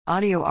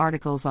Audio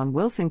articles on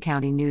Wilson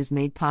County News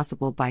made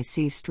possible by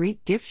C Street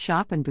Gift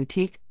Shop and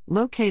Boutique,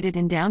 located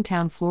in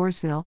downtown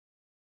Floresville.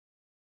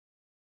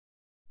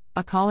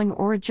 A calling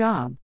or a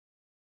job.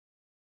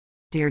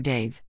 Dear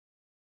Dave,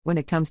 when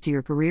it comes to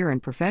your career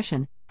and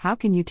profession, how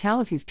can you tell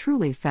if you've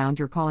truly found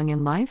your calling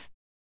in life?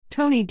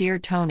 Tony, dear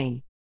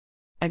Tony.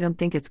 I don't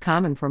think it's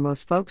common for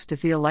most folks to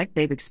feel like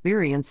they've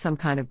experienced some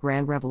kind of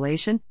grand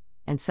revelation,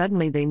 and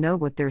suddenly they know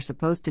what they're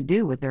supposed to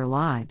do with their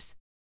lives.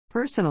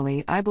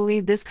 Personally, I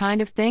believe this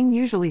kind of thing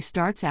usually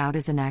starts out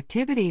as an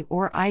activity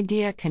or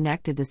idea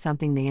connected to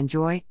something they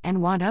enjoy and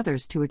want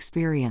others to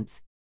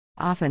experience.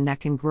 Often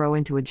that can grow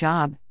into a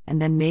job, and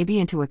then maybe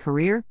into a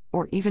career,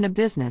 or even a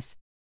business.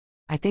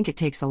 I think it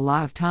takes a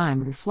lot of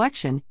time,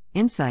 reflection,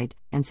 insight,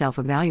 and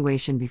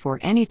self-evaluation before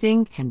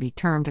anything can be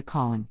termed a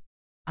calling.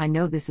 I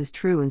know this is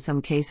true in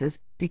some cases,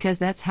 because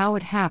that's how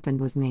it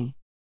happened with me.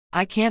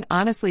 I can't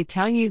honestly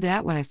tell you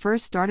that when I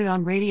first started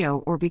on radio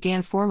or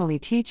began formally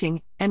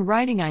teaching and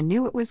writing, I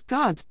knew it was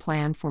God's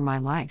plan for my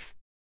life.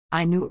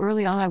 I knew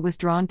early on I was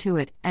drawn to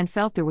it and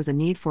felt there was a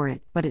need for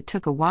it, but it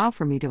took a while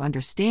for me to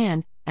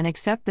understand and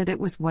accept that it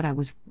was what I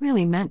was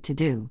really meant to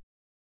do.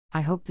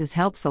 I hope this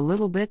helps a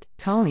little bit,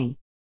 Tony.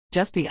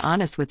 Just be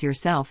honest with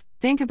yourself,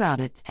 think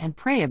about it, and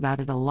pray about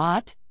it a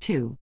lot,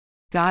 too.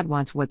 God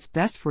wants what's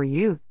best for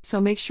you,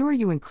 so make sure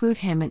you include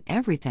Him in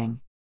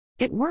everything.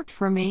 It worked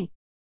for me.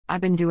 I've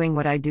been doing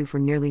what I do for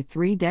nearly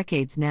 3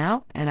 decades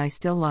now, and I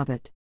still love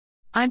it.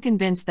 I'm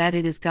convinced that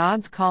it is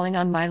God's calling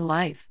on my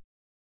life.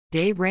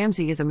 Dave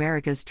Ramsey is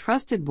America's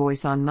trusted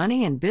voice on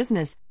money and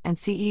business and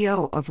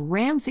CEO of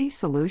Ramsey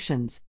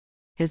Solutions.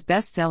 His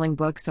best-selling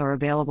books are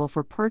available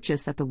for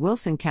purchase at the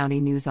Wilson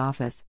County News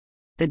office.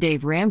 The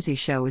Dave Ramsey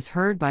Show is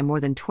heard by more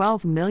than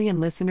 12 million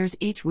listeners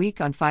each week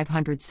on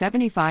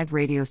 575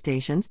 radio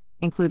stations,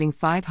 including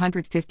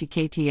 550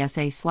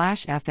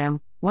 KTSA/FM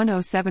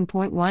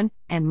 107.1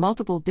 and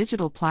multiple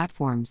digital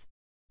platforms.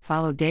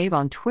 Follow Dave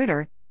on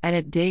Twitter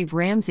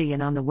 @DaveRamsey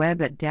and on the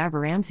web at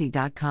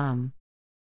DaveRamsey.com.